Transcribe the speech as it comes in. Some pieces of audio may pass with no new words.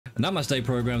Namaste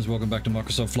programs, welcome back to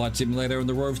Microsoft Flight Simulator, and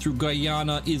the Rove through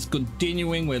Guyana is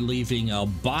continuing. We're leaving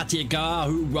Bartica.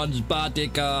 Who runs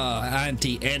Bartica?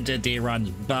 Anti-Entity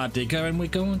runs Bartica, and we're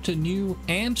going to New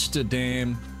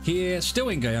Amsterdam here, still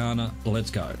in Guyana. Let's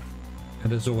go.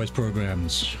 And as always,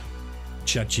 programs,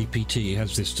 ChatGPT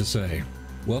has this to say.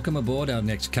 Welcome aboard our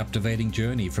next captivating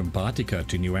journey from Bartica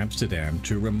to New Amsterdam,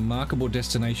 to remarkable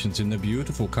destinations in the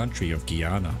beautiful country of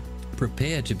Guyana.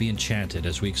 Prepare to be enchanted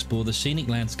as we explore the scenic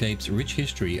landscapes, rich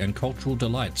history, and cultural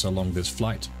delights along this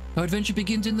flight. Our adventure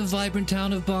begins in the vibrant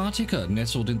town of Bartica,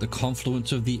 nestled in the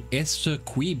confluence of the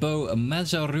Essequibo,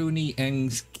 Mazaruni,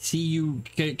 and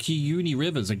Cuyuni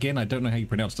rivers. Again, I don't know how you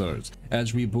pronounce those.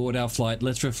 As we board our flight,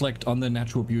 let's reflect on the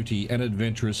natural beauty and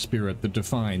adventurous spirit that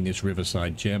define this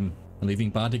riverside gem.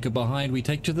 Leaving Bartica behind, we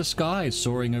take to the skies,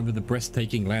 soaring over the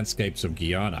breathtaking landscapes of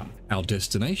Guyana. Our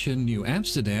destination, New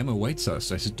Amsterdam, awaits us,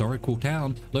 a historical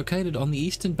town located on the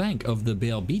eastern bank of the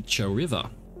Berbice River.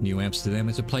 New Amsterdam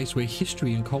is a place where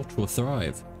history and culture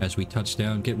thrive. As we touch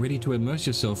down, get ready to immerse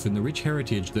yourself in the rich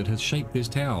heritage that has shaped this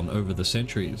town over the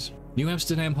centuries. New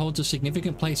Amsterdam holds a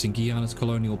significant place in Guyana's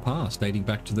colonial past, dating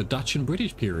back to the Dutch and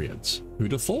British periods.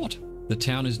 Who'd have thought? The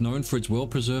town is known for its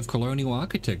well-preserved colonial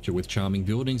architecture with charming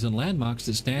buildings and landmarks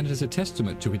that stand as a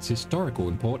testament to its historical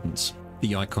importance.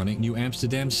 The iconic New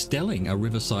Amsterdam Stelling, a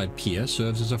riverside pier,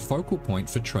 serves as a focal point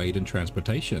for trade and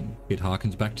transportation. It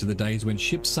harkens back to the days when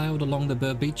ships sailed along the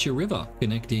Berbice River,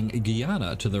 connecting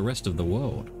Guyana to the rest of the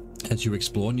world. As you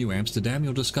explore New Amsterdam,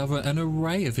 you'll discover an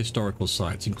array of historical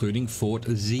sites, including Fort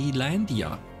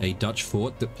Zeelandia, a Dutch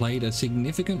fort that played a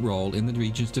significant role in the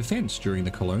region's defense during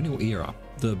the colonial era.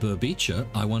 The Berbice,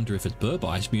 I wonder if it's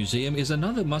Berbice Museum, is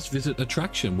another must-visit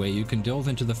attraction where you can delve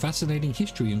into the fascinating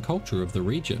history and culture of the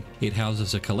region. It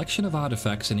houses a collection of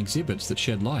artifacts and exhibits that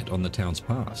shed light on the town's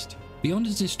past. Beyond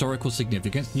its historical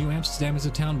significance, New Amsterdam is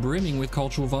a town brimming with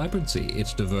cultural vibrancy.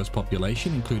 Its diverse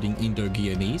population, including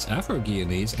Indo-Guyanese,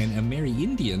 Afro-Guyanese, and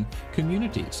Amerindian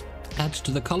communities, adds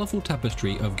to the colourful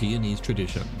tapestry of Guyanese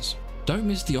traditions. Don't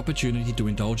miss the opportunity to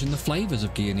indulge in the flavours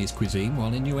of Guyanese cuisine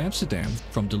while in New Amsterdam.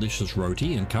 From delicious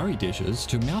roti and curry dishes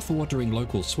to mouth-watering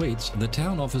local sweets, the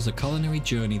town offers a culinary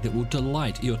journey that will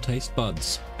delight your taste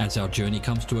buds. As our journey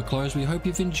comes to a close, we hope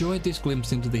you've enjoyed this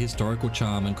glimpse into the historical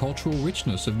charm and cultural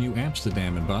richness of New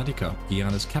Amsterdam and Bartica.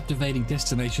 Guyana's captivating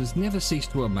destinations never cease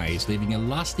to amaze, leaving a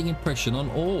lasting impression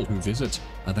on all who visit.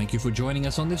 I thank you for joining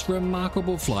us on this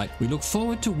remarkable flight. We look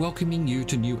forward to welcoming you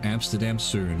to New Amsterdam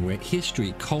soon, where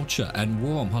history, culture, and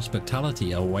warm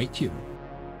hospitality await you.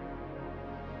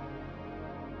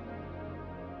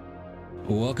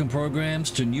 Welcome programs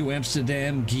to New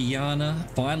Amsterdam, Guyana.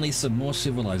 Finally some more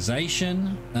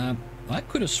civilization. I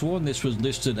could have sworn this was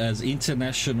listed as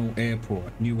International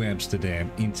Airport, New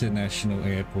Amsterdam International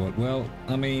Airport. Well,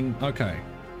 I mean, okay.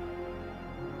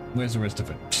 Where's the rest of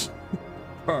it?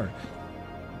 Bro,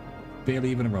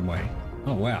 barely even a runway.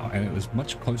 Oh wow, and it was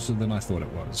much closer than I thought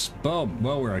it was. Boom.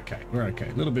 Well, we're okay. We're okay.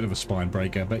 A little bit of a spine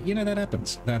breaker, but you know, that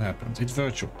happens. That happens. It's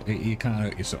virtual. You can't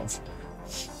hurt yourself.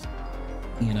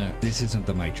 You know, this isn't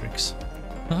the Matrix.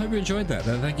 I hope you enjoyed that.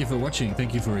 Thank you for watching.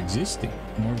 Thank you for existing.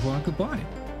 Au revoir, goodbye.